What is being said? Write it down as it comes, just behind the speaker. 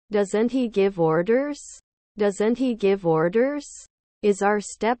Doesn't he give orders? Doesn't he give orders? Is our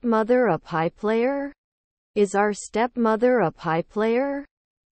stepmother a pie player? Is our stepmother a pie player?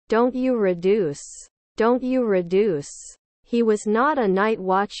 Don't you reduce. Don't you reduce. He was not a night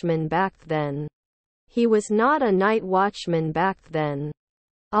watchman back then. He was not a night watchman back then.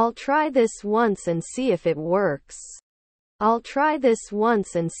 I'll try this once and see if it works. I'll try this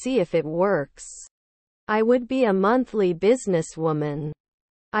once and see if it works. I would be a monthly businesswoman.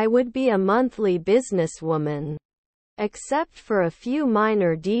 I would be a monthly businesswoman. Except for a few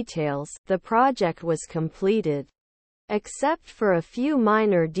minor details, the project was completed. Except for a few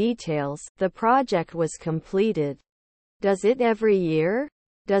minor details, the project was completed. Does it every year?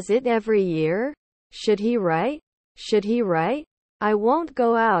 Does it every year? Should he write? Should he write? I won't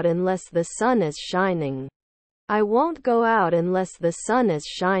go out unless the sun is shining. I won't go out unless the sun is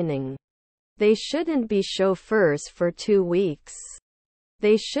shining. They shouldn't be chauffeurs for 2 weeks.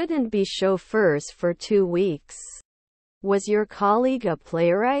 They shouldn't be chauffeurs for 2 weeks. Was your colleague a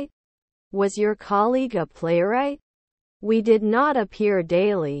playwright? Was your colleague a playwright? We did not appear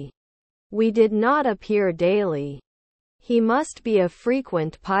daily. We did not appear daily. He must be a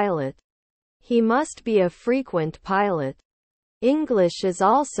frequent pilot. He must be a frequent pilot. English is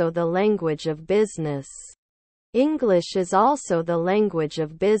also the language of business. English is also the language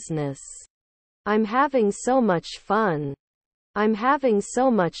of business. I'm having so much fun. I'm having so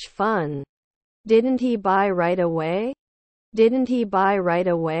much fun. Didn't he buy right away? Didn't he buy right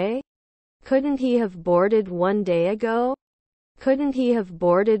away? Couldn't he have boarded 1 day ago? Couldn't he have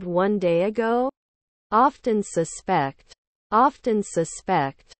boarded 1 day ago? Often suspect. Often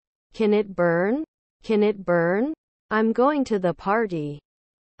suspect. Can it burn? Can it burn? I'm going to the party.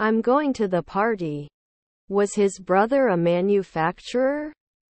 I'm going to the party. Was his brother a manufacturer?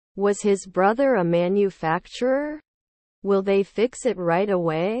 Was his brother a manufacturer? Will they fix it right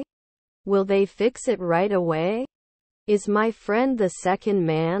away? Will they fix it right away? Is my friend the second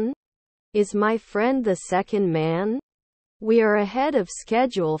man? Is my friend the second man? We are ahead of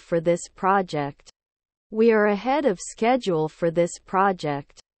schedule for this project. We are ahead of schedule for this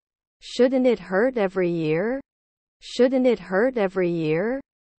project. Shouldn't it hurt every year? Shouldn't it hurt every year?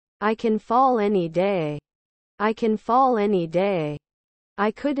 I can fall any day. I can fall any day.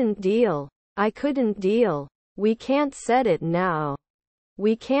 I couldn't deal. I couldn't deal. We can't set it now.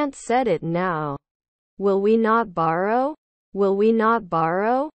 We can't set it now. Will we not borrow? Will we not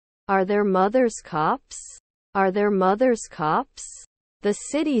borrow? Are there mother's cops? Are there mother's cops? The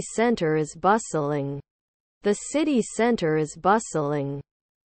city center is bustling. The city center is bustling.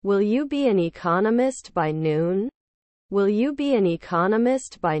 Will you be an economist by noon? Will you be an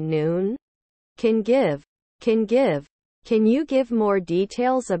economist by noon? Can give. Can give. Can you give more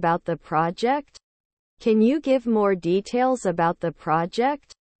details about the project? Can you give more details about the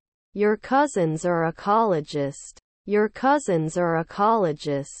project? Your cousins are ecologist. Your cousins are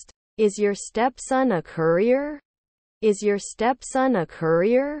ecologist. Is your stepson a courier? Is your stepson a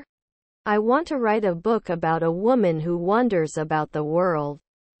courier? I want to write a book about a woman who wonders about the world.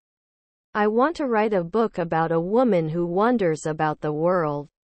 I want to write a book about a woman who wonders about the world.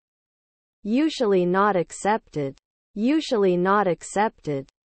 Usually not accepted. Usually not accepted.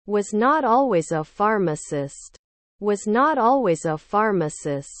 Was not always a pharmacist. Was not always a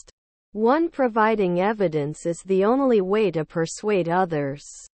pharmacist. One providing evidence is the only way to persuade others.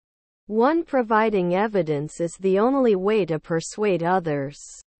 One providing evidence is the only way to persuade others.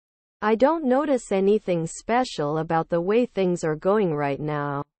 I don't notice anything special about the way things are going right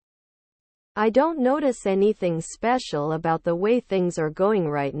now. I don't notice anything special about the way things are going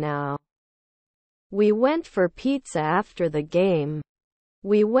right now. We went for pizza after the game.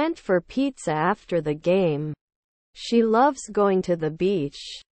 We went for pizza after the game. She loves going to the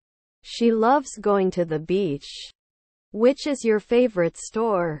beach. She loves going to the beach. Which is your favorite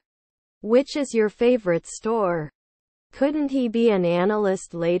store? Which is your favorite store? Couldn't he be an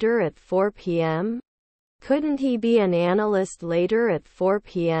analyst later at 4 p.m.? Couldn't he be an analyst later at 4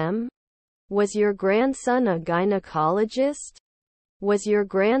 p.m.? Was your grandson a gynecologist? Was your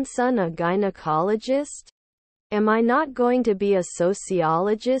grandson a gynecologist? Am I not going to be a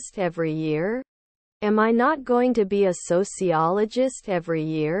sociologist every year? Am I not going to be a sociologist every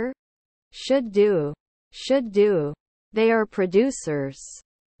year? Should do. Should do. They are producers.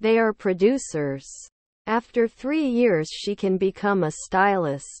 They are producers. After 3 years she can become a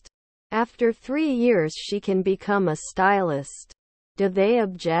stylist. After 3 years she can become a stylist. Do they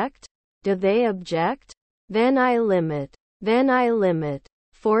object? Do they object? Then I limit. Then I limit.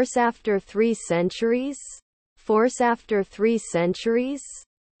 Force after 3 centuries? Force after 3 centuries?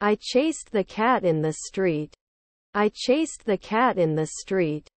 I chased the cat in the street. I chased the cat in the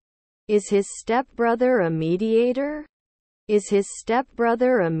street. Is his stepbrother a mediator? Is his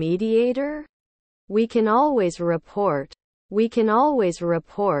stepbrother a mediator? We can always report. We can always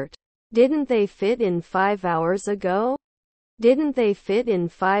report. Didn't they fit in 5 hours ago? Didn't they fit in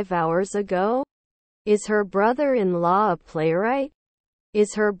 5 hours ago? Is her brother-in-law a playwright?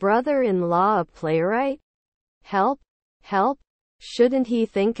 Is her brother-in-law a playwright? Help, help. Shouldn't he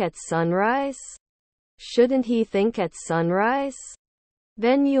think at sunrise? Shouldn't he think at sunrise?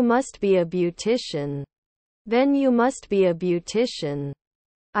 Then you must be a beautician. Then you must be a beautician.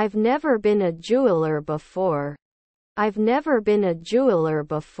 I've never been a jeweler before. I've never been a jeweler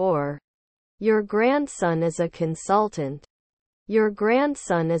before. Your grandson is a consultant. Your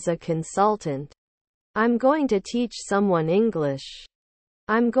grandson is a consultant. I'm going to teach someone English.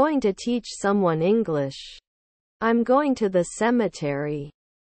 I'm going to teach someone English. I'm going to the cemetery.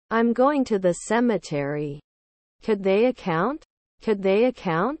 I'm going to the cemetery. Could they account? Could they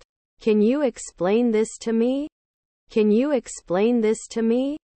account? Can you explain this to me? Can you explain this to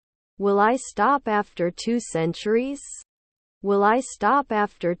me? Will I stop after 2 centuries? Will I stop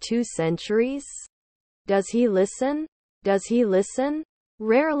after 2 centuries? Does he listen? Does he listen?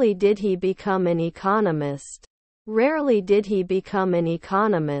 Rarely did he become an economist. Rarely did he become an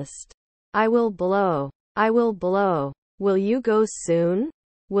economist. I will blow. I will blow. Will you go soon?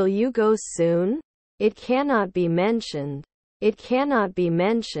 Will you go soon? It cannot be mentioned. It cannot be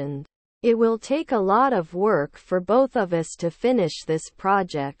mentioned. It will take a lot of work for both of us to finish this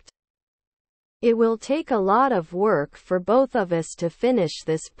project. It will take a lot of work for both of us to finish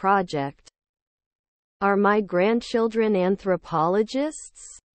this project. Are my grandchildren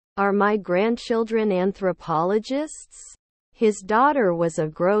anthropologists? Are my grandchildren anthropologists? His daughter was a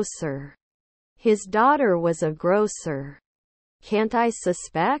grocer. His daughter was a grocer. Can't I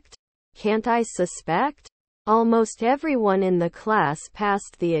suspect? Can't I suspect? Almost everyone in the class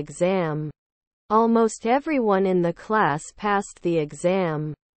passed the exam. Almost everyone in the class passed the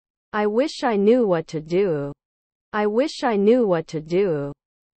exam. I wish I knew what to do. I wish I knew what to do.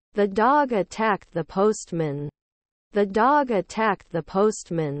 The dog attacked the postman. The dog attacked the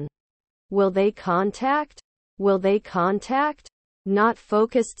postman. Will they contact? Will they contact? Not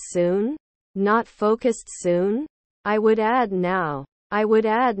focused soon? Not focused soon? I would add now. I would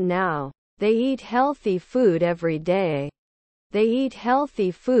add now. They eat healthy food every day. They eat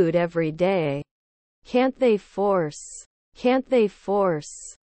healthy food every day. Can't they force? Can't they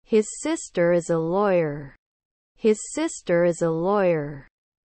force? His sister is a lawyer. His sister is a lawyer.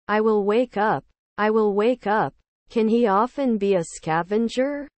 I will wake up. I will wake up. Can he often be a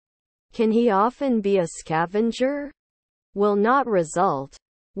scavenger? Can he often be a scavenger? Will not result.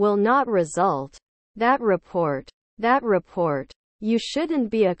 Will not result. That report. That report. You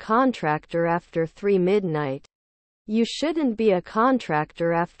shouldn't be a contractor after 3 midnight. You shouldn't be a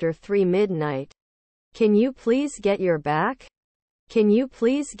contractor after 3 midnight. Can you please get your back? Can you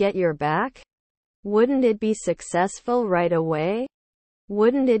please get your back? Wouldn't it be successful right away?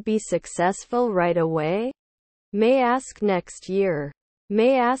 Wouldn't it be successful right away? May ask next year.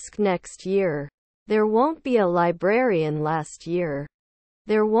 May ask next year. There won't be a librarian last year.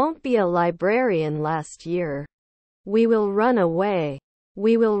 There won't be a librarian last year. We will run away.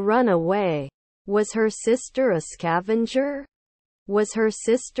 We will run away. Was her sister a scavenger? Was her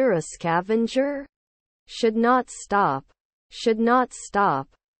sister a scavenger? Should not stop. Should not stop.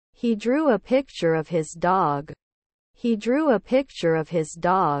 He drew a picture of his dog. He drew a picture of his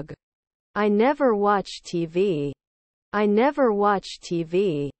dog. I never watch TV. I never watch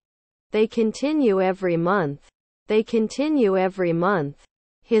TV. They continue every month. They continue every month.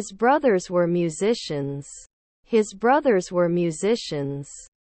 His brothers were musicians. His brothers were musicians.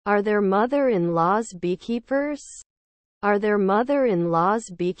 Are their mother-in-laws beekeepers? Are their mother-in-laws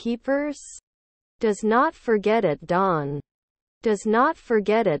beekeepers? Does not forget at dawn. Does not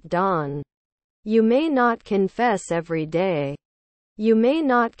forget at dawn. You may not confess every day. You may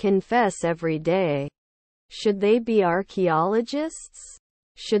not confess every day. Should they be archaeologists?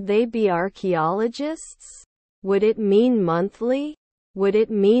 Should they be archaeologists? Would it mean monthly? Would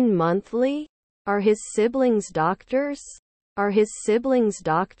it mean monthly? Are his siblings doctors? Are his siblings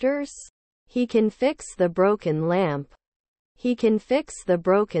doctors? He can fix the broken lamp. He can fix the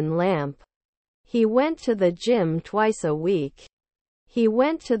broken lamp. He went to the gym twice a week. He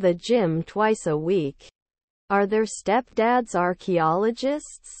went to the gym twice a week. Are their stepdads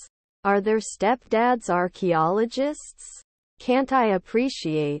archaeologists? Are their stepdads archaeologists? Can't I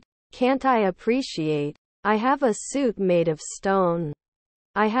appreciate? Can't I appreciate? I have a suit made of stone.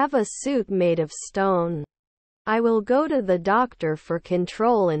 I have a suit made of stone. I will go to the doctor for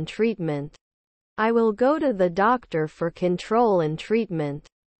control and treatment. I will go to the doctor for control and treatment.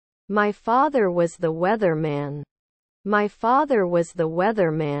 My father was the weatherman. My father was the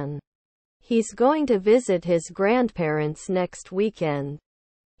weatherman. He's going to visit his grandparents next weekend.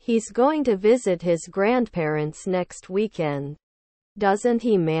 He's going to visit his grandparents next weekend. Doesn't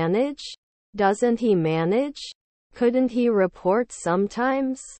he manage? Doesn't he manage? Couldn't he report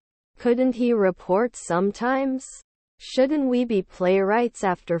sometimes? Couldn't he report sometimes? Shouldn't we be playwrights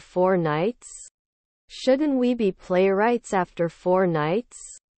after 4 nights? Shouldn't we be playwrights after 4 nights?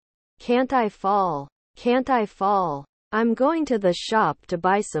 Can't I fall? Can't I fall? I'm going to the shop to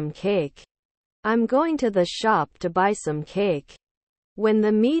buy some cake. I'm going to the shop to buy some cake. When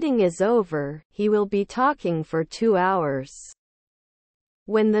the meeting is over, he will be talking for 2 hours.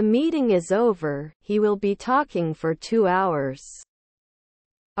 When the meeting is over, he will be talking for 2 hours.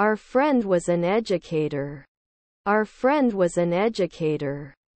 Our friend was an educator. Our friend was an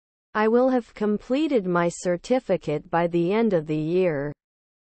educator. I will have completed my certificate by the end of the year.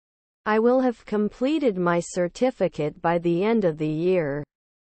 I will have completed my certificate by the end of the year.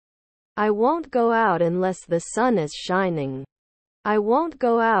 I won't go out unless the sun is shining. I won't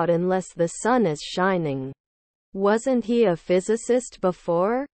go out unless the sun is shining. Wasn't he a physicist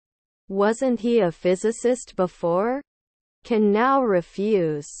before? Wasn't he a physicist before? Can now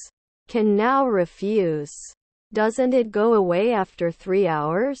refuse. Can now refuse. Doesn't it go away after 3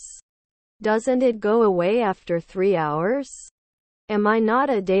 hours? Doesn't it go away after 3 hours? Am I not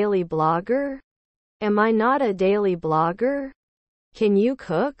a daily blogger? Am I not a daily blogger? Can you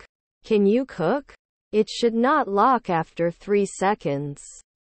cook? Can you cook? It should not lock after 3 seconds.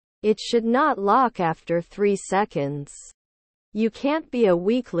 It should not lock after 3 seconds. You can't be a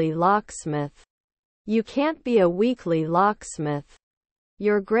weekly locksmith. You can't be a weekly locksmith.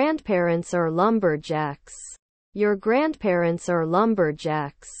 Your grandparents are lumberjacks. Your grandparents are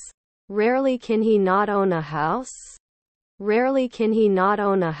lumberjacks. Rarely can he not own a house? Rarely can he not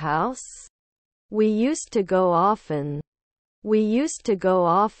own a house? We used to go often. We used to go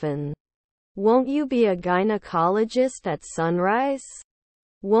often. Won't you be a gynecologist at sunrise?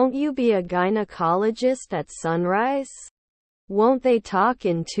 Won't you be a gynecologist at sunrise? Won't they talk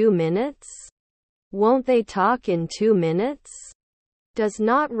in 2 minutes? Won't they talk in 2 minutes? Does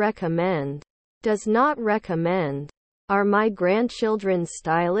not recommend. Does not recommend. Are my grandchildren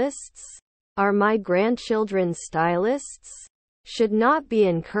stylists? Are my grandchildren stylists? Should not be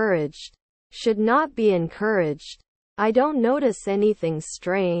encouraged. Should not be encouraged. I don't notice anything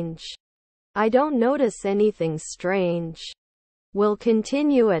strange. I don't notice anything strange. Will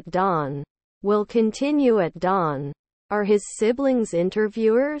continue at dawn. Will continue at dawn. Are his siblings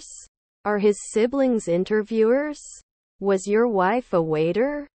interviewers? Are his siblings interviewers? Was your wife a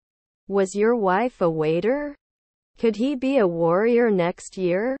waiter? Was your wife a waiter? Could he be a warrior next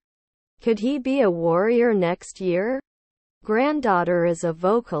year? Could he be a warrior next year? Granddaughter is a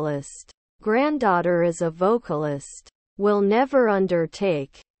vocalist. Granddaughter is a vocalist. Will never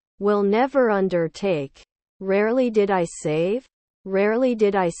undertake. Will never undertake. Rarely did I save. Rarely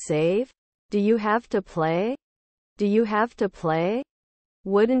did I save. Do you have to play? Do you have to play?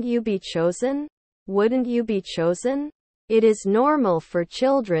 Wouldn't you be chosen? Wouldn't you be chosen? It is normal for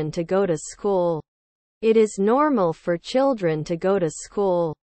children to go to school. It is normal for children to go to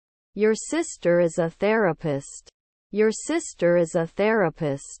school. Your sister is a therapist. Your sister is a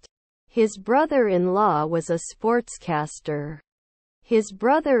therapist. His brother-in-law was a sportscaster. His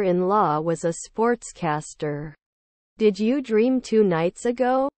brother-in-law was a sportscaster. Did you dream 2 nights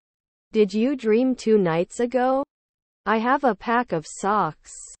ago? Did you dream 2 nights ago? I have a pack of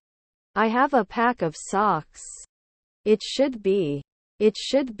socks. I have a pack of socks. It should be. It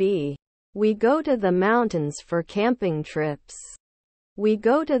should be. We go to the mountains for camping trips. We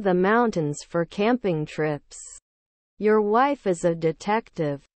go to the mountains for camping trips. Your wife is a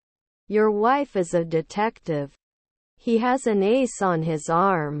detective. Your wife is a detective. He has an ace on his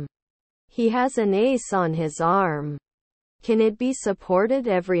arm. He has an ace on his arm. Can it be supported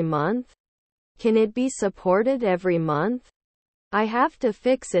every month? Can it be supported every month? I have to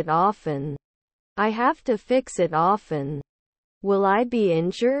fix it often. I have to fix it often. Will I be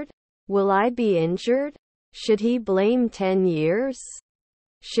injured? Will I be injured? Should he blame 10 years?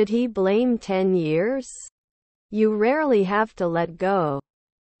 Should he blame 10 years? You rarely have to let go.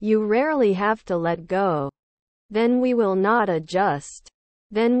 You rarely have to let go. Then we will not adjust.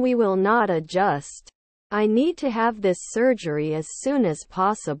 Then we will not adjust. I need to have this surgery as soon as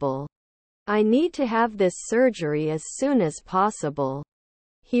possible. I need to have this surgery as soon as possible.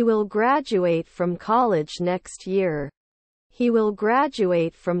 He will graduate from college next year. He will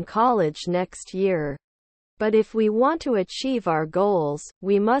graduate from college next year. But if we want to achieve our goals,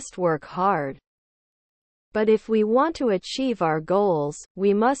 we must work hard. But if we want to achieve our goals,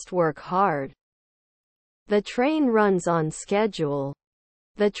 we must work hard. The train runs on schedule.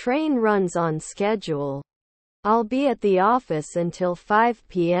 The train runs on schedule. I'll be at the office until 5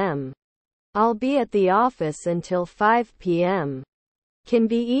 p.m. I'll be at the office until 5 p.m. Can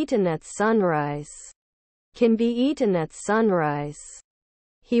be eaten at sunrise. Can be eaten at sunrise.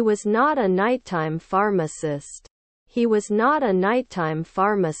 He was not a nighttime pharmacist. He was not a nighttime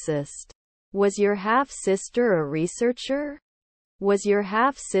pharmacist. Was your half-sister a researcher? Was your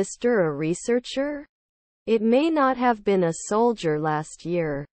half-sister a researcher? It may not have been a soldier last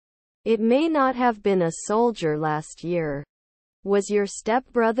year. It may not have been a soldier last year. Was your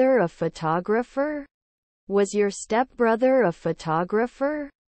stepbrother a photographer? Was your stepbrother a photographer?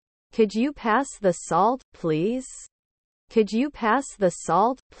 Could you pass the salt, please? Could you pass the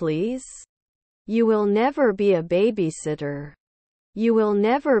salt, please? You will never be a babysitter. You will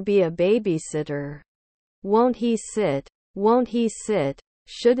never be a babysitter. Won't he sit? Won't he sit?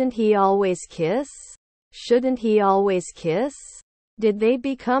 Shouldn't he always kiss? Shouldn't he always kiss? Did they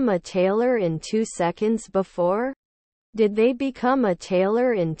become a tailor in 2 seconds before? Did they become a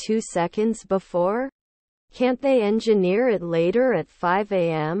tailor in 2 seconds before? Can't they engineer it later at 5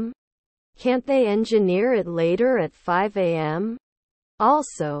 a.m.? Can't they engineer it later at 5 a.m.?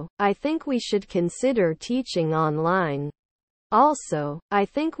 Also, I think we should consider teaching online. Also, I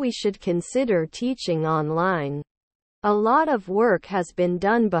think we should consider teaching online. A lot of work has been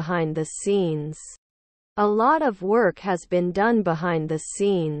done behind the scenes. A lot of work has been done behind the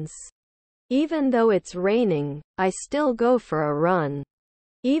scenes. Even though it's raining, I still go for a run.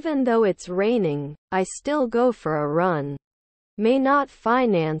 Even though it's raining, I still go for a run. May not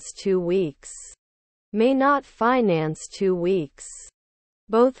finance 2 weeks. May not finance 2 weeks.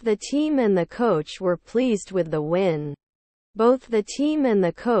 Both the team and the coach were pleased with the win. Both the team and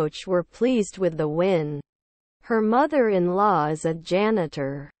the coach were pleased with the win. Her mother-in-law is a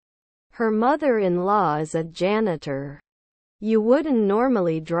janitor. Her mother-in-law is a janitor. You wouldn't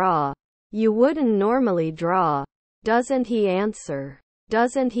normally draw. You wouldn't normally draw. Doesn't he answer?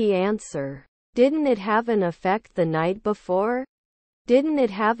 Doesn't he answer? Didn't it have an effect the night before? Didn't it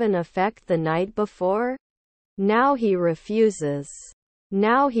have an effect the night before? Now he refuses.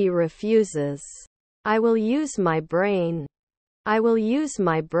 Now he refuses. I will use my brain. I will use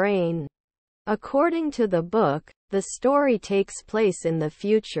my brain. According to the book, the story takes place in the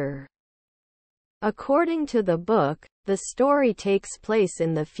future. According to the book, the story takes place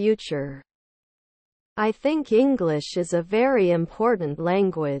in the future. I think English is a very important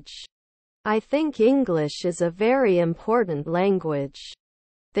language. I think English is a very important language.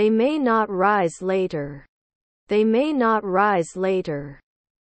 They may not rise later. They may not rise later.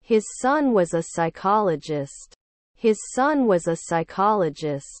 His son was a psychologist. His son was a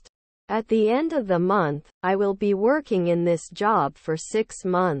psychologist. At the end of the month, I will be working in this job for 6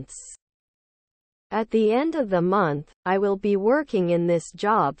 months. At the end of the month, I will be working in this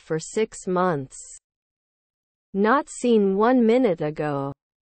job for 6 months. Not seen 1 minute ago.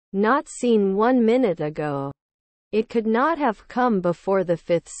 Not seen 1 minute ago. It could not have come before the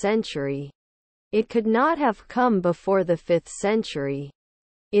 5th century. It could not have come before the 5th century.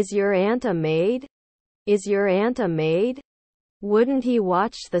 Is your aunt a maid? Is your aunt a maid? Wouldn't he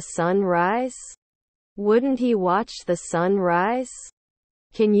watch the sun rise? Wouldn't he watch the sun rise?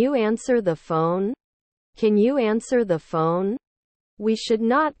 Can you answer the phone? Can you answer the phone? We should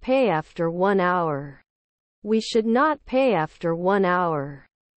not pay after 1 hour. We should not pay after 1 hour.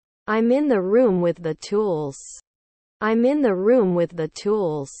 I'm in the room with the tools. I'm in the room with the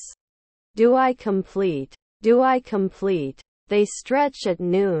tools. Do I complete? Do I complete? They stretch at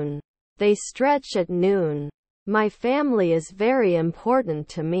noon. They stretch at noon. My family is very important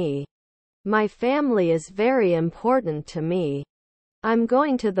to me. My family is very important to me. I'm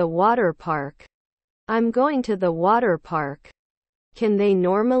going to the water park. I'm going to the water park. Can they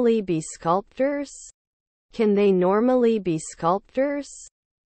normally be sculptors? Can they normally be sculptors?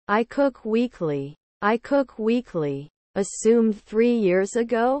 I cook weekly. I cook weekly. Assumed 3 years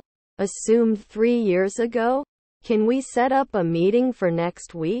ago? Assumed 3 years ago? Can we set up a meeting for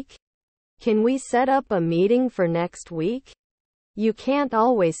next week? Can we set up a meeting for next week? You can't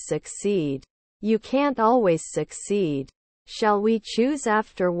always succeed. You can't always succeed. Shall we choose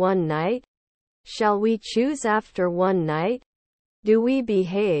after one night? Shall we choose after one night? Do we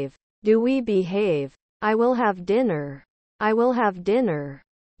behave? Do we behave? I will have dinner. I will have dinner.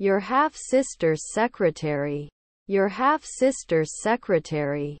 Your half-sister's secretary. Your half-sister's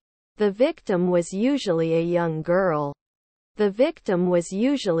secretary. The victim was usually a young girl. The victim was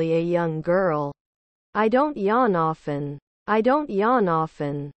usually a young girl. I don't yawn often. I don't yawn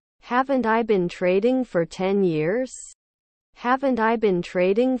often. Haven't I been trading for 10 years? Haven't I been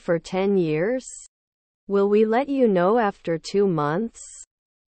trading for 10 years? Will we let you know after 2 months?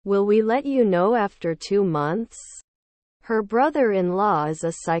 Will we let you know after 2 months? Her brother-in-law is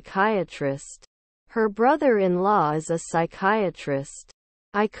a psychiatrist. Her brother-in-law is a psychiatrist.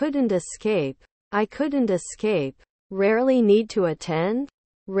 I couldn't escape. I couldn't escape. Rarely need to attend?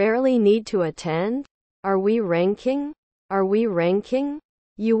 Rarely need to attend? Are we ranking? Are we ranking?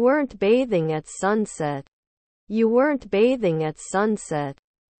 You weren't bathing at sunset. You weren't bathing at sunset.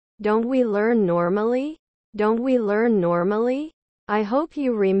 Don't we learn normally? Don't we learn normally? I hope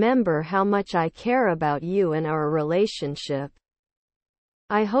you remember how much I care about you and our relationship.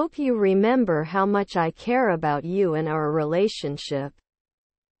 I hope you remember how much I care about you and our relationship.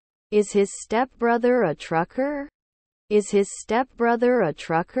 Is his stepbrother a trucker? Is his stepbrother a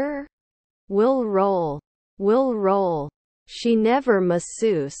trucker? We'll roll. We'll roll. She never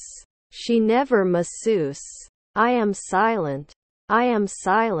masseuse. She never masseuse. I am silent. I am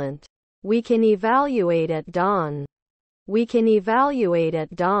silent. We can evaluate at dawn. We can evaluate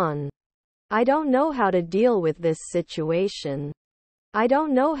at dawn. I don't know how to deal with this situation. I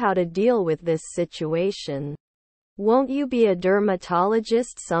don't know how to deal with this situation. Won't you be a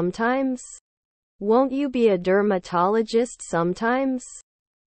dermatologist sometimes? Won't you be a dermatologist sometimes?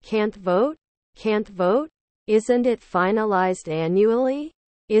 Can't vote? Can't vote? Isn't it finalized annually?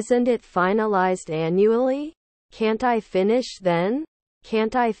 Isn't it finalized annually? Can't I finish then?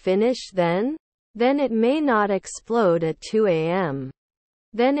 Can't I finish then? Then it may not explode at 2 a.m.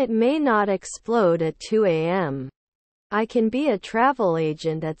 Then it may not explode at 2 a.m. I can be a travel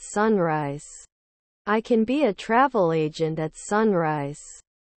agent at sunrise. I can be a travel agent at sunrise.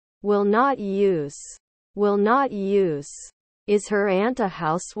 Will not use. Will not use. Is her aunt a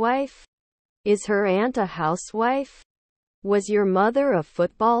housewife? Is her aunt a housewife? Was your mother a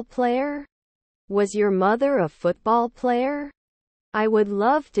football player? Was your mother a football player? I would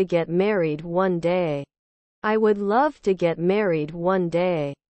love to get married one day. I would love to get married one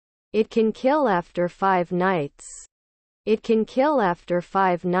day. It can kill after 5 nights. It can kill after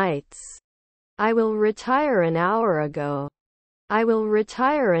 5 nights. I will retire an hour ago. I will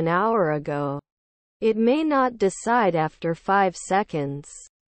retire an hour ago. It may not decide after 5 seconds.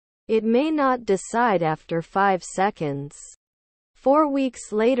 It may not decide after 5 seconds. 4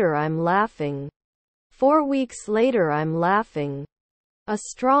 weeks later I'm laughing. 4 weeks later I'm laughing. A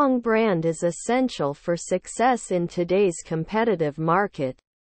strong brand is essential for success in today's competitive market.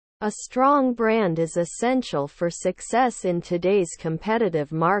 A strong brand is essential for success in today's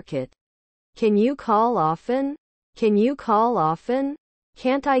competitive market. Can you call often? Can you call often?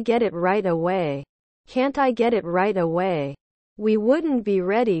 Can't I get it right away? Can't I get it right away? We wouldn't be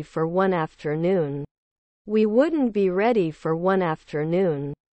ready for one afternoon. We wouldn't be ready for one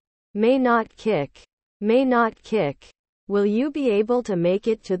afternoon. May not kick. May not kick. Will you be able to make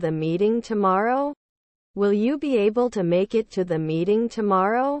it to the meeting tomorrow? Will you be able to make it to the meeting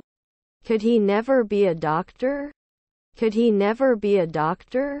tomorrow? Could he never be a doctor? Could he never be a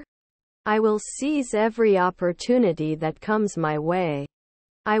doctor? I will seize every opportunity that comes my way.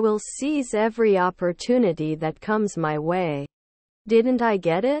 I will seize every opportunity that comes my way. Didn't I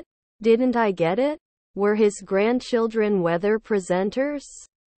get it? Didn't I get it? Were his grandchildren weather presenters?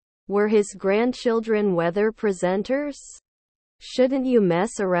 Were his grandchildren weather presenters? Shouldn't you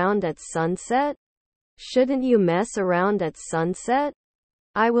mess around at sunset? Shouldn't you mess around at sunset?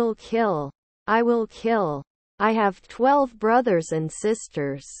 I will kill. I will kill. I have 12 brothers and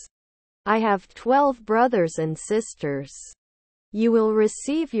sisters. I have 12 brothers and sisters. You will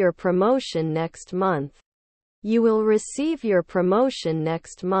receive your promotion next month. You will receive your promotion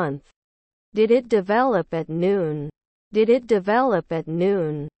next month. Did it develop at noon? Did it develop at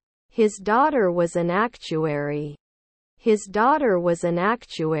noon? His daughter was an actuary. His daughter was an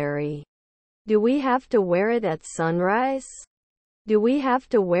actuary. Do we have to wear it at sunrise? Do we have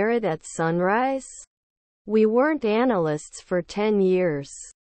to wear it at sunrise? We weren't analysts for 10 years.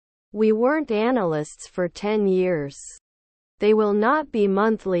 We weren't analysts for 10 years. They will not be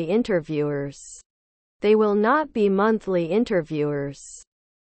monthly interviewers. They will not be monthly interviewers.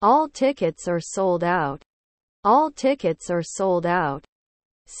 All tickets are sold out. All tickets are sold out.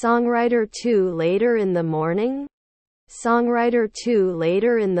 Songwriter 2 later in the morning? Songwriter 2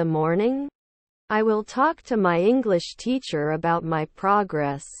 later in the morning? I will talk to my English teacher about my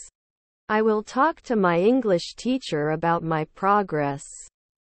progress. I will talk to my English teacher about my progress.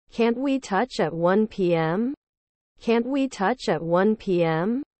 Can't we touch at 1 p.m.? Can't we touch at 1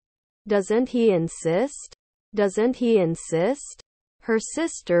 p.m.? Doesn't he insist? Doesn't he insist? Her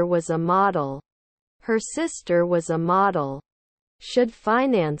sister was a model. Her sister was a model. should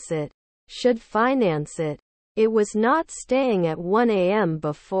finance it, should finance it. It was not staying at 1 a.m.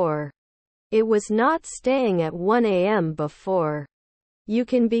 before. It was not staying at 1 a.m. before. You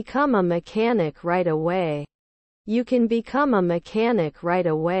can become a mechanic right away. You can become a mechanic right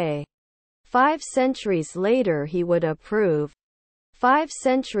away. 5 centuries later he would approve. 5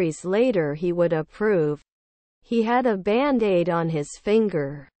 centuries later he would approve. He had a band-aid on his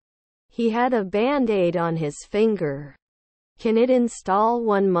finger. He had a band-aid on his finger. Can it install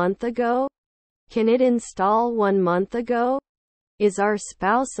 1 month ago? Can it install 1 month ago? Is our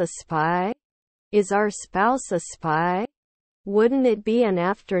spouse a spy? Is our spouse a spy? Wouldn't it be an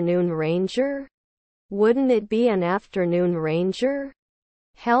afternoon ranger? Wouldn't it be an afternoon ranger?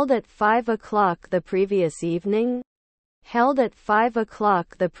 Held at 5 o'clock the previous evening? Held at 5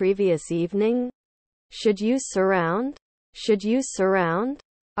 o'clock the previous evening? Should you surround? Should you surround?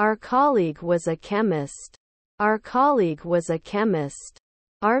 Our colleague was a chemist. Our colleague was a chemist.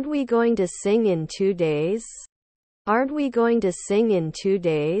 Aren't we going to sing in 2 days? Aren't we going to sing in 2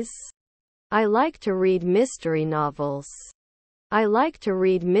 days? I like to read mystery novels. I like to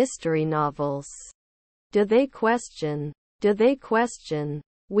read mystery novels. Do they question? Do they question?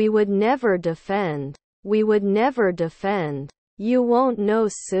 We would never defend. We would never defend. You won't know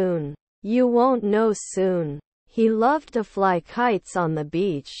soon. You won't know soon. He loved to fly kites on the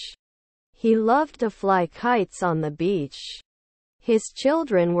beach. He loved to fly kites on the beach. His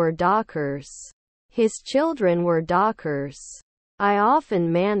children were dockers. His children were dockers. I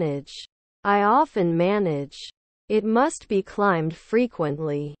often manage. I often manage. It must be climbed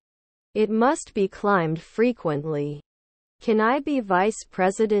frequently. It must be climbed frequently. Can I be vice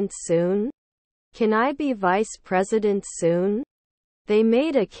president soon? Can I be vice president soon? They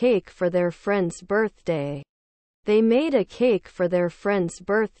made a cake for their friend's birthday. They made a cake for their friend's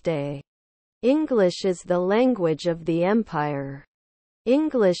birthday. English is the language of the empire.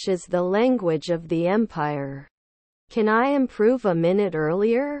 English is the language of the empire. Can I improve a minute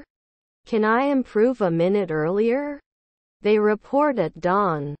earlier? Can I improve a minute earlier? They report at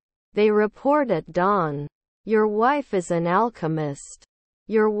dawn. They report at dawn. Your wife is an alchemist.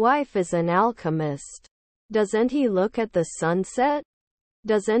 Your wife is an alchemist. Doesn't he look at the sunset?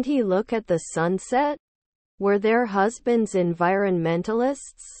 Doesn't he look at the sunset? Were their husbands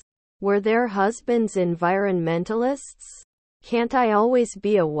environmentalists? Were their husbands environmentalists? Can't I always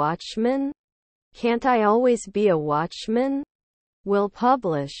be a watchman? Can't I always be a watchman? Will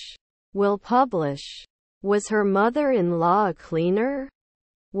publish. Will publish. Was her mother-in-law a cleaner?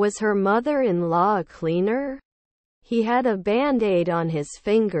 Was her mother-in-law a cleaner? He had a band-aid on his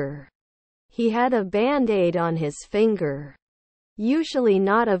finger. He had a band-aid on his finger. Usually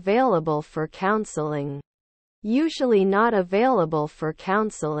not available for counseling. Usually not available for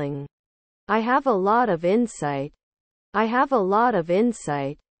counseling. I have a lot of insight. I have a lot of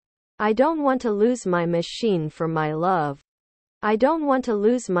insight. I don't want to lose my machine for my love. I don't want to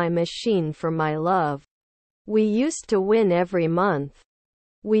lose my machine for my love. We used to win every month.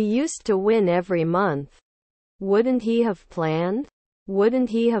 We used to win every month. Wouldn't he have planned? Wouldn't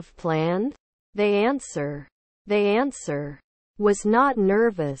he have planned? They answer. They answer. Was not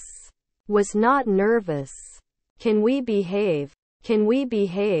nervous. Was not nervous. Can we behave? Can we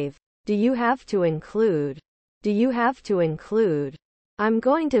behave? Do you have to include? Do you have to include? I'm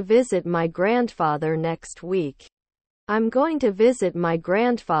going to visit my grandfather next week. I'm going to visit my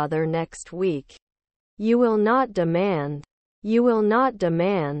grandfather next week. You will not demand. You will not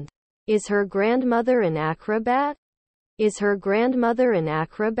demand. Is her grandmother an acrobat? Is her grandmother an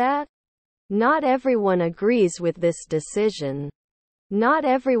acrobat? Not everyone agrees with this decision. Not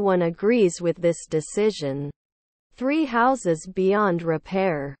everyone agrees with this decision. 3 houses beyond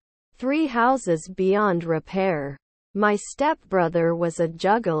repair. 3 houses beyond repair. My stepbrother was a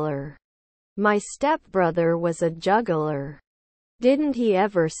juggler. My stepbrother was a juggler. Didn't he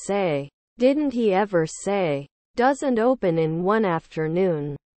ever say? Didn't he ever say? Doesn't open in one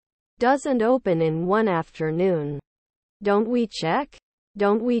afternoon. Doesn't open in one afternoon. Don't we check?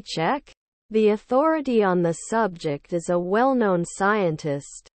 Don't we check? The authority on the subject is a well-known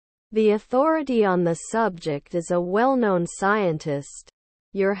scientist. The authority on the subject is a well-known scientist.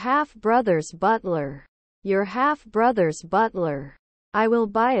 Your half-brother's butler. Your half-brother's butler. I will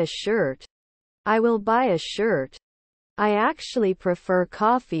buy a shirt. I will buy a shirt. I actually prefer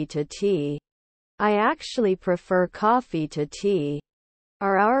coffee to tea. I actually prefer coffee to tea.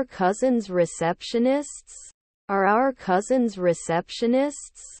 Are our cousins receptionists? Are our cousins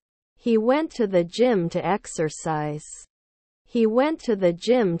receptionists? He went to the gym to exercise. He went to the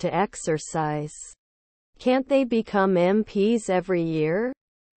gym to exercise. Can't they become MPs every year?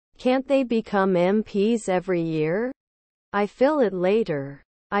 Can't they become MPs every year? I fill it later.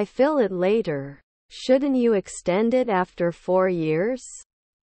 I fill it later. Shouldn't you extend it after 4 years?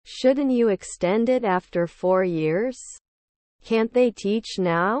 Shouldn't you extend it after 4 years? Can't they teach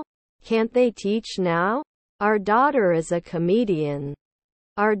now? Can't they teach now? Our daughter is a comedian.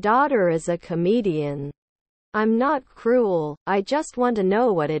 Our daughter is a comedian. I'm not cruel, I just want to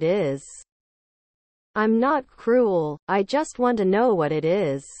know what it is. I'm not cruel, I just want to know what it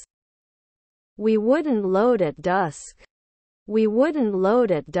is. We wouldn't load at dusk. We wouldn't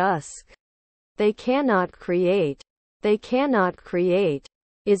load at dusk. They cannot create. They cannot create.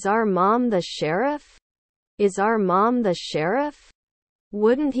 Is our mom the sheriff? Is our mom the sheriff?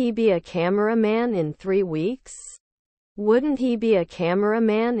 Wouldn't he be a cameraman in 3 weeks? Wouldn't he be a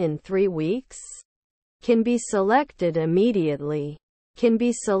cameraman in 3 weeks? Can be selected immediately. Can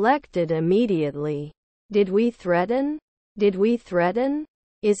be selected immediately. Did we threaten? Did we threaten?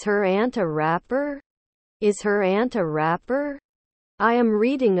 Is her aunt a rapper? Is her aunt a rapper? I am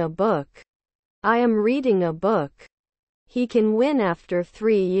reading a book. I am reading a book. He can win after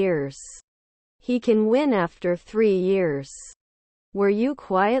 3 years. He can win after 3 years. Were you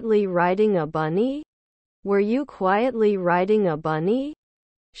quietly riding a bunny? Were you quietly riding a bunny?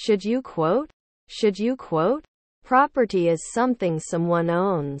 Should you quote? Should you quote? Property is something someone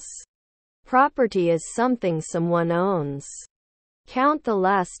owns. Property is something someone owns. Count the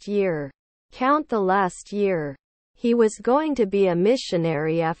last year. Count the last year. He was going to be a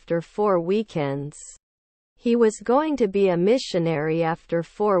missionary after 4 weekends. He was going to be a missionary after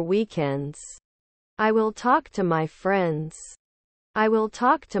 4 weekends. I will talk to my friends. I will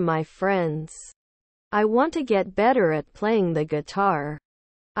talk to my friends. I want to get better at playing the guitar.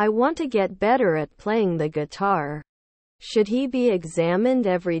 I want to get better at playing the guitar. Should he be examined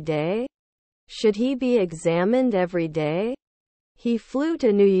every day? Should he be examined every day? He flew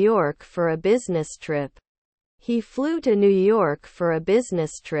to New York for a business trip. He flew to New York for a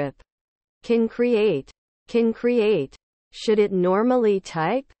business trip. Can create. Can create. Should it normally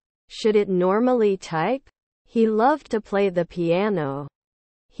type? Should it normally type? He loved to play the piano.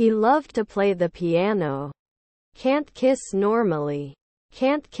 He loved to play the piano. Can't kiss normally.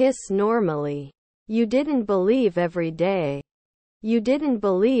 Can't kiss normally. You didn't believe every day. You didn't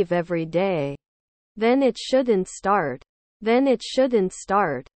believe every day. Then it shouldn't start. Then it shouldn't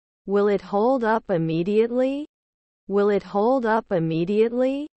start. Will it hold up immediately? Will it hold up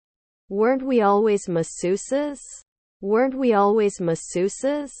immediately? Weren't we always masseuses? Weren't we always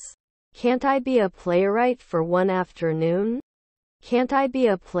masseuses? Can't I be a playwright for one afternoon? Can't I be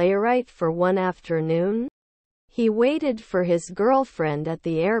a playwright for one afternoon? He waited for his girlfriend at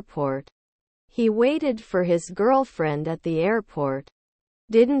the airport. He waited for his girlfriend at the airport.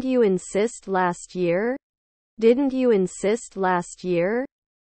 Didn't you insist last year? Didn't you insist last year?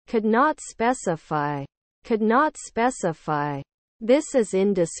 Could not specify. Could not specify. This is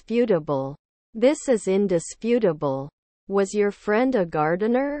indisputable. This is indisputable. Was your friend a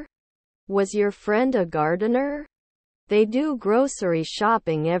gardener? Was your friend a gardener? They do grocery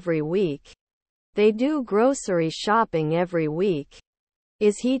shopping every week. They do grocery shopping every week.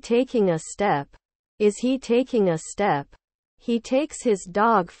 Is he taking a step? Is he taking a step? He takes his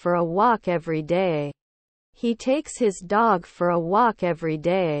dog for a walk every day. He takes his dog for a walk every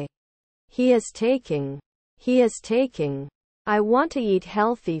day. He is taking. He is taking. I want to eat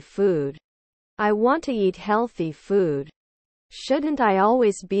healthy food. I want to eat healthy food. Shouldn't I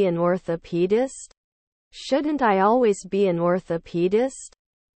always be an orthopedist? Shouldn't I always be an orthopedist?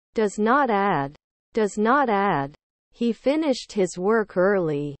 Does not add. Does not add. He finished his work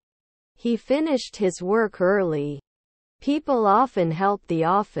early. He finished his work early. People often help the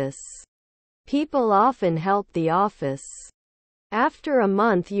office. People often help the office. After a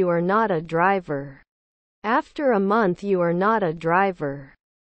month you are not a driver. After a month you are not a driver.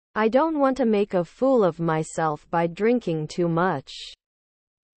 I don't want to make a fool of myself by drinking too much.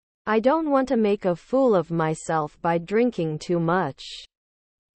 I don't want to make a fool of myself by drinking too much.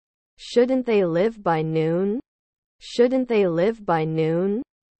 Shouldn't they live by noon? Shouldn't they live by noon?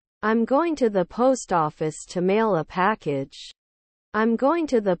 I'm going to the post office to mail a package. I'm going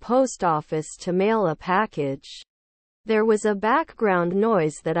to the post office to mail a package. There was a background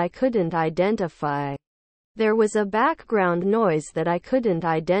noise that I couldn't identify. There was a background noise that I couldn't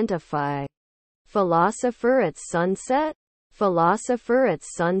identify. Philosopher at sunset? Philosopher at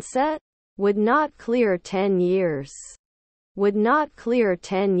sunset? Would not clear 10 years. Would not clear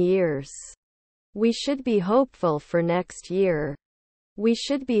 10 years. We should be hopeful for next year. We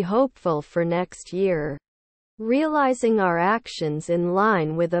should be hopeful for next year. Realizing our actions in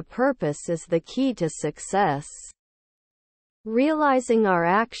line with a purpose is the key to success. Realizing our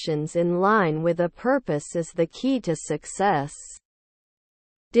actions in line with a purpose is the key to success.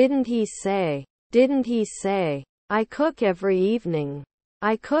 Didn't he say? Didn't he say? I cook every evening.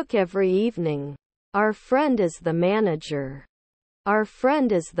 I cook every evening. Our friend is the manager. Our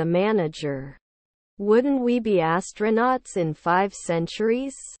friend is the manager. Wouldn't we be astronauts in 5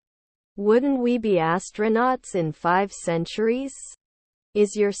 centuries? Wouldn't we be astronauts in 5 centuries?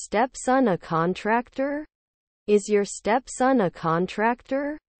 Is your stepson a contractor? Is your stepson a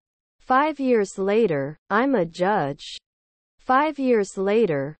contractor? 5 years later, I'm a judge. 5 years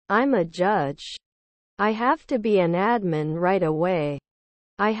later, I'm a judge. I have to be an admin right away.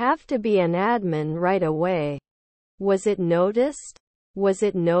 I have to be an admin right away. Was it noticed? Was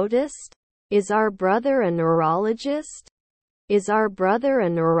it noticed? Is our brother a neurologist? Is our brother a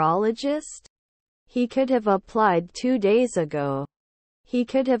neurologist? He could have applied 2 days ago. He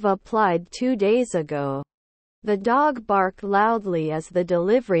could have applied 2 days ago. The dog barked loudly as the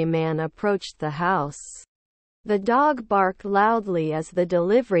delivery man approached the house. The dog barked loudly as the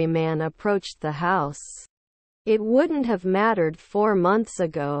delivery man approached the house. It wouldn't have mattered 4 months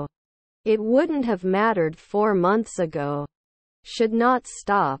ago. It wouldn't have mattered 4 months ago. Should not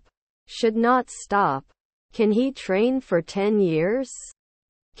stop. Should not stop. Can he train for 10 years?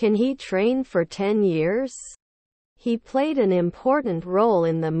 Can he train for 10 years? He played an important role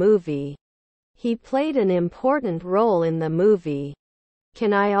in the movie. He played an important role in the movie.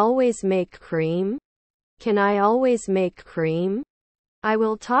 Can I always make cream? Can I always make cream? I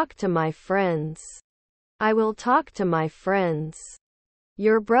will talk to my friends. I will talk to my friends.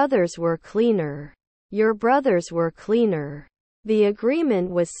 Your brothers were cleaner. Your brothers were cleaner. The agreement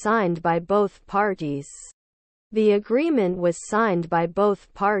was signed by both parties. The agreement was signed by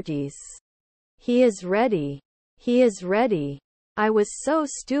both parties. He is ready. He is ready. I was so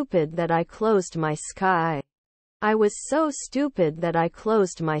stupid that I closed my sky. I was so stupid that I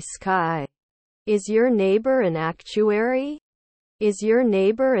closed my sky. Is your neighbor an actuary? Is your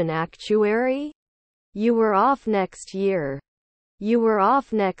neighbor an actuary? You were off next year. You were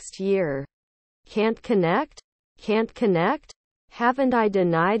off next year. Can't connect? Can't connect? Haven't I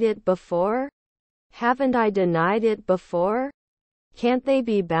denied it before? Haven't I denied it before? Can't they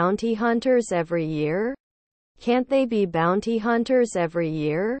be bounty hunters every year? Can't they be bounty hunters every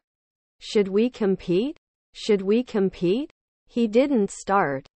year? Should we compete? Should we compete? He didn't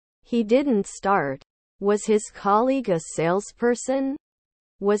start. He didn't start. Was his colleague a salesperson?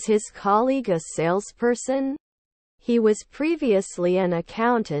 Was his colleague a salesperson? He was previously an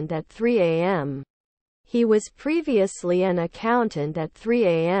accountant at 3 a.m. He was previously an accountant at 3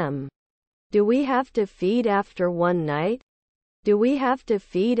 a.m. Do we have to feed after one night? Do we have to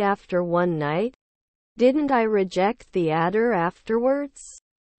feed after one night? Didn't I reject the adder afterwards?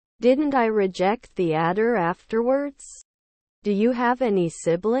 Didn't I reject the adder afterwards? Do you have any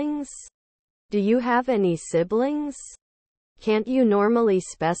siblings? Do you have any siblings? Can't you normally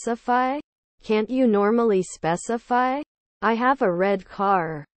specify? Can't you normally specify? I have a red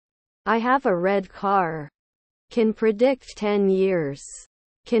car. I have a red car. Can predict 10 years.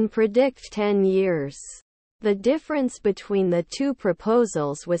 Can predict 10 years. The difference between the two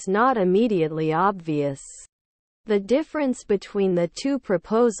proposals was not immediately obvious. The difference between the two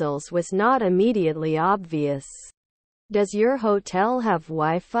proposals was not immediately obvious. Does your hotel have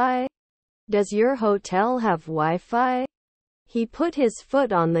Wi-Fi? Does your hotel have Wi-Fi? He put his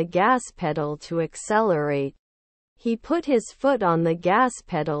foot on the gas pedal to accelerate. He put his foot on the gas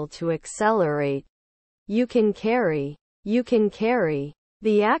pedal to accelerate. You can carry. You can carry.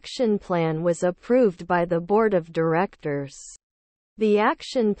 The action plan was approved by the board of directors. The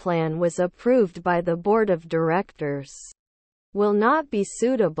action plan was approved by the board of directors. Will not be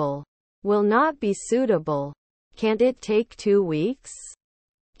suitable. Will not be suitable. Can't it take 2 weeks?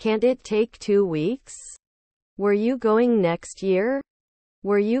 Can't it take 2 weeks? Were you going next year?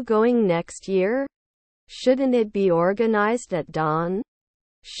 Were you going next year? Shouldn't it be organized at dawn?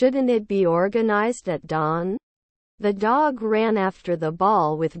 Shouldn't it be organized at dawn? The dog ran after the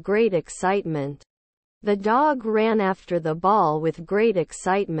ball with great excitement. The dog ran after the ball with great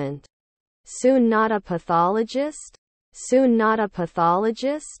excitement. Soon not a pathologist? Soon not a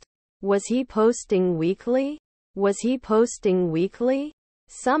pathologist? Was he posting weekly? Was he posting weekly?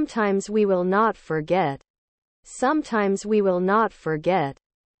 Sometimes we will not forget. Sometimes we will not forget.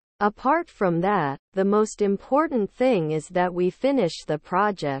 Apart from that, the most important thing is that we finish the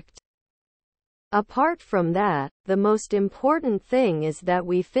project. Apart from that, the most important thing is that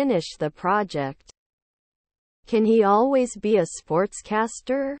we finish the project. Can he always be a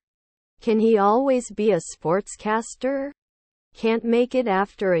sportscaster? Can he always be a sportscaster? Can't make it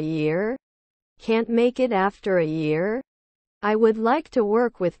after a year? Can't make it after a year? I would like to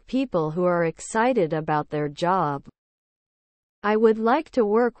work with people who are excited about their job. I would like to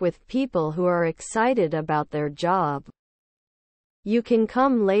work with people who are excited about their job. You can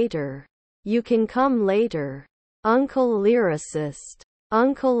come later. You can come later. Uncle lyricist.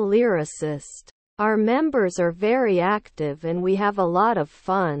 Uncle lyricist. Our members are very active and we have a lot of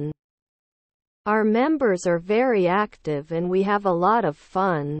fun. Our members are very active and we have a lot of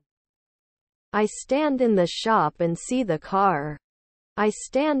fun. I stand in the shop and see the car. I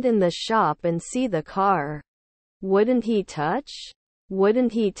stand in the shop and see the car. Wouldn't he touch?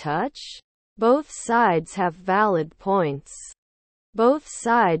 Wouldn't he touch? Both sides have valid points. Both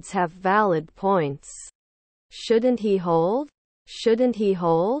sides have valid points. Shouldn't he hold? Shouldn't he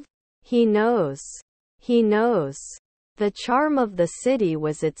hold? He knows. He knows. The charm of the city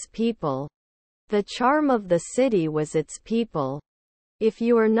was its people. The charm of the city was its people. If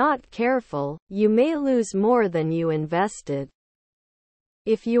you are not careful, you may lose more than you invested.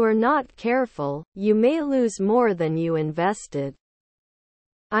 If you are not careful, you may lose more than you invested.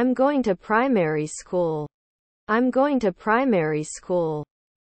 I'm going to primary school. I'm going to primary school.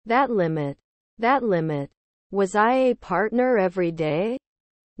 That limit. That limit. Was I a partner every day?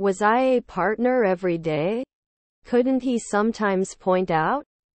 Was I a partner every day? Couldn't he sometimes point out?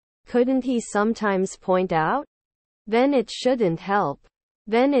 Couldn't he sometimes point out? Then it shouldn't help.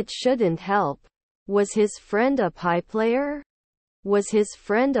 Then it shouldn't help. Was his friend a pie player? Was his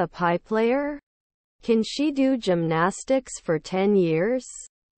friend a pie player? Can she do gymnastics for 10 years?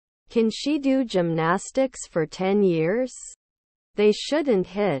 Can she do gymnastics for 10 years? They shouldn't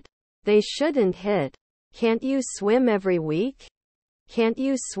hit. They shouldn't hit. Can't you swim every week? Can't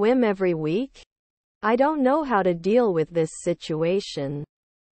you swim every week? I don't know how to deal with this situation.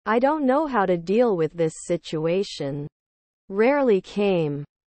 I don't know how to deal with this situation. Rarely came.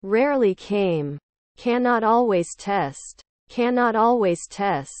 Rarely came. Cannot always test. Cannot always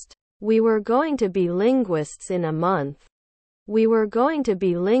test. We were going to be linguists in a month. We were going to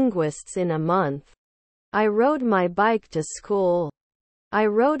be linguists in a month. I rode my bike to school. I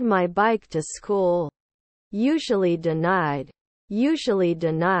rode my bike to school. Usually denied. Usually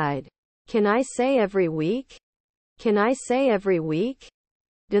denied. Can I say every week? Can I say every week?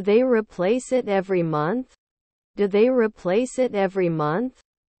 Do they replace it every month? Do they replace it every month?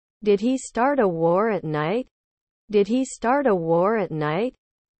 Did he start a war at night? Did he start a war at night?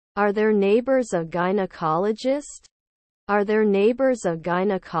 Are their neighbors a gynecologist? Are their neighbors a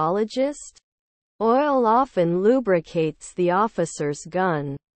gynecologist? Oil often lubricates the officer's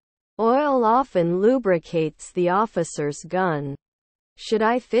gun. Oil often lubricates the officer's gun. Should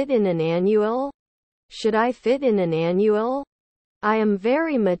I fit in an annual? Should I fit in an annual? I am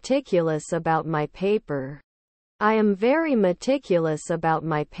very meticulous about my paper. I am very meticulous about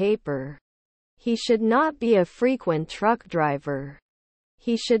my paper. He should not be a frequent truck driver.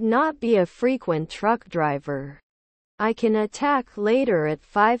 He should not be a frequent truck driver. I can attack later at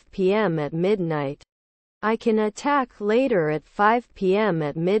 5 p.m. at midnight. I can attack later at 5 p.m.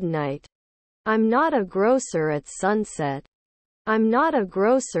 at midnight. I'm not a grocer at sunset. I'm not a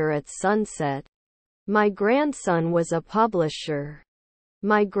grocer at sunset. My grandson was a publisher.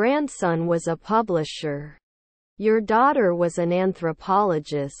 My grandson was a publisher. Your daughter was an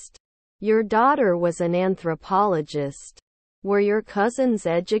anthropologist. Your daughter was an anthropologist. Were your cousins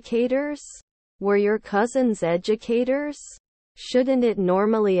educators? Were your cousins educators? Shouldn't it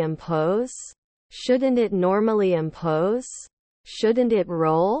normally impose? Shouldn't it normally impose? Shouldn't it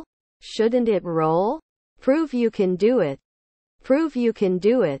roll? Shouldn't it roll? Prove you can do it. Prove you can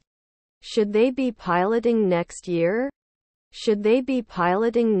do it. Should they be piloting next year? Should they be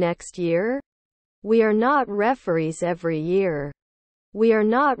piloting next year? We are not referees every year. We are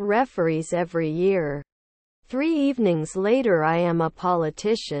not referees every year. 3 evenings later I am a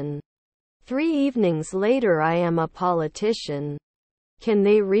politician. 3 evenings later I am a politician. Can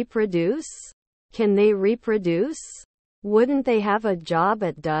they reproduce? Can they reproduce? Wouldn't they have a job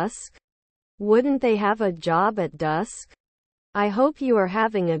at dusk? Wouldn't they have a job at dusk? I hope you are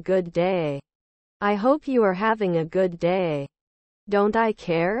having a good day. I hope you are having a good day. Don't I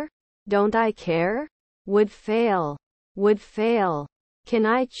care? Don't I care? Would fail. Would fail. Can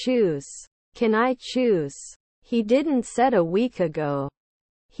I choose? Can I choose? He didn't said a week ago.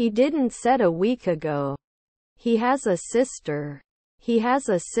 He didn't said a week ago. He has a sister. He has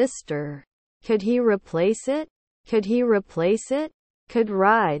a sister. Could he replace it? Could he replace it? Could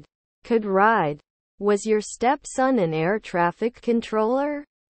ride. Could ride. Was your stepson an air traffic controller?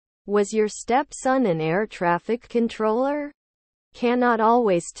 Was your stepson an air traffic controller? Cannot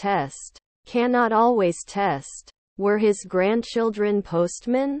always test. Cannot always test. Were his grandchildren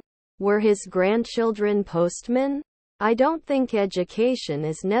postmen? Were his grandchildren postmen? I don't think education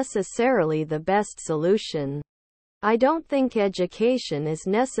is necessarily the best solution. I don't think education is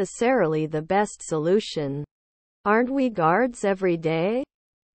necessarily the best solution. Aren't we guards every day?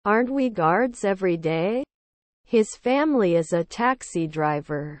 Aren't we guards every day? His family is a taxi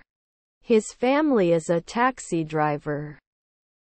driver. His family is a taxi driver.